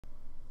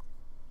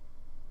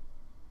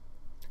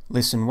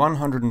Lesson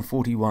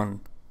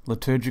 141,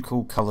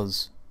 Liturgical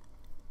Colours.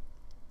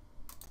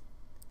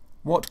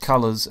 What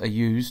colours are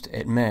used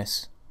at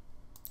Mass?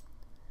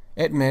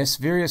 At Mass,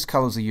 various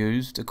colours are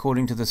used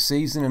according to the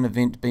season and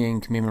event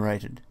being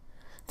commemorated,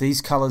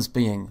 these colours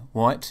being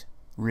white,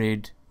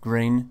 red,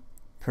 green,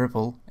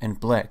 purple, and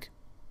black.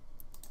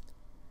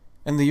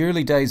 In the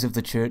early days of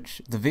the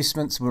Church, the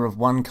vestments were of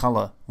one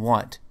colour,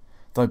 white,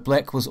 though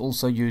black was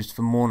also used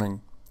for mourning.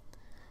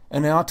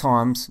 In our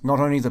times,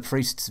 not only the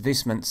priest's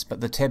vestments, but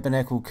the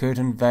tabernacle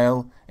curtain,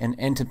 veil, and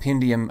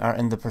antependium are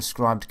in the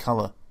prescribed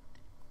colour.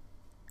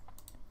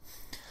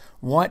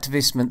 White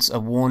vestments are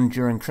worn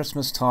during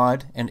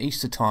Christmastide and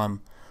Easter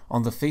time,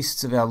 on the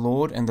feasts of our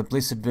Lord and the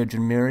Blessed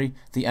Virgin Mary,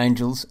 the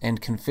angels,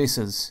 and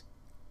confessors.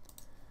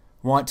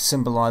 White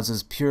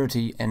symbolises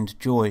purity and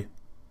joy.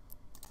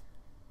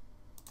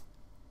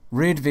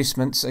 Red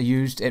vestments are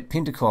used at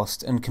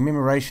Pentecost in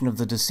commemoration of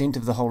the descent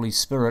of the Holy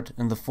Spirit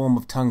in the form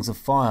of tongues of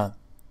fire.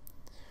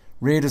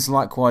 Red is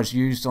likewise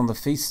used on the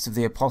feasts of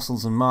the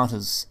Apostles and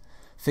Martyrs,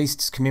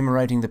 feasts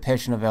commemorating the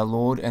Passion of our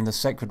Lord and the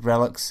sacred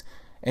relics,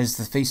 as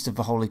the Feast of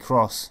the Holy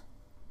Cross.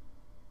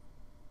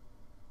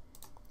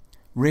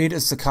 Red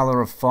is the colour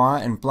of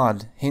fire and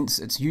blood, hence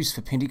its use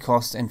for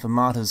Pentecost and for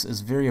martyrs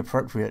is very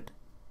appropriate.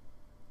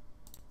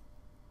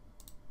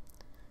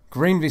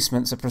 Green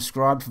vestments are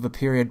prescribed for the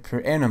period per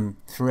annum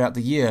throughout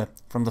the year,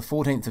 from the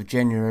 14th of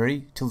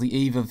January till the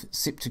eve of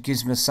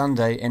Septuagesima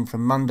Sunday, and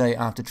from Monday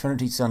after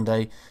Trinity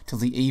Sunday till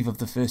the eve of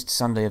the first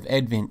Sunday of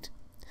Advent.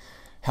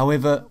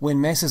 However,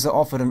 when masses are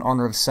offered in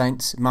honour of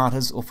saints,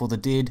 martyrs, or for the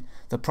dead,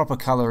 the proper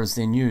colour is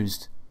then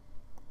used.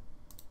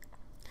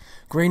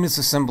 Green is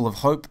a symbol of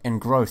hope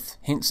and growth,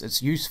 hence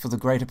its use for the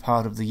greater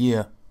part of the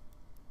year.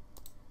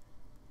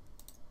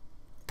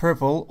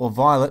 Purple or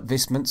violet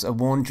vestments are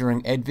worn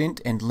during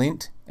Advent and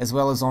Lent, as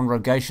well as on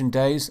Rogation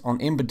days,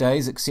 on Ember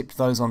days except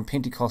those on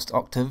Pentecost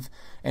Octave,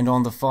 and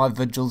on the 5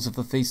 vigils of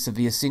the feasts of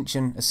the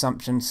Ascension,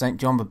 Assumption, St.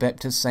 John the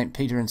Baptist, St.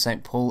 Peter and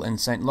St. Paul,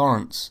 and St.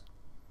 Lawrence.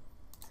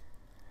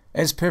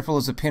 As purple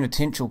is a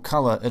penitential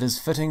colour, it is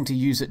fitting to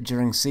use it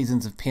during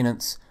seasons of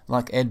penance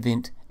like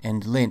Advent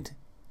and Lent.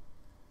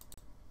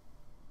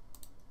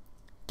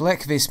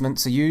 Black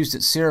vestments are used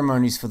at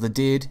ceremonies for the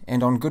dead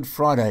and on Good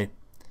Friday.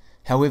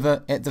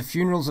 However, at the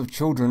funerals of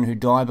children who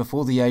die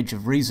before the age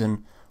of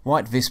reason,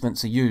 white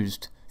vestments are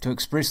used, to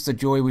express the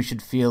joy we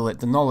should feel at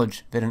the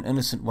knowledge that an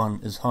innocent one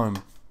is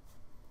home.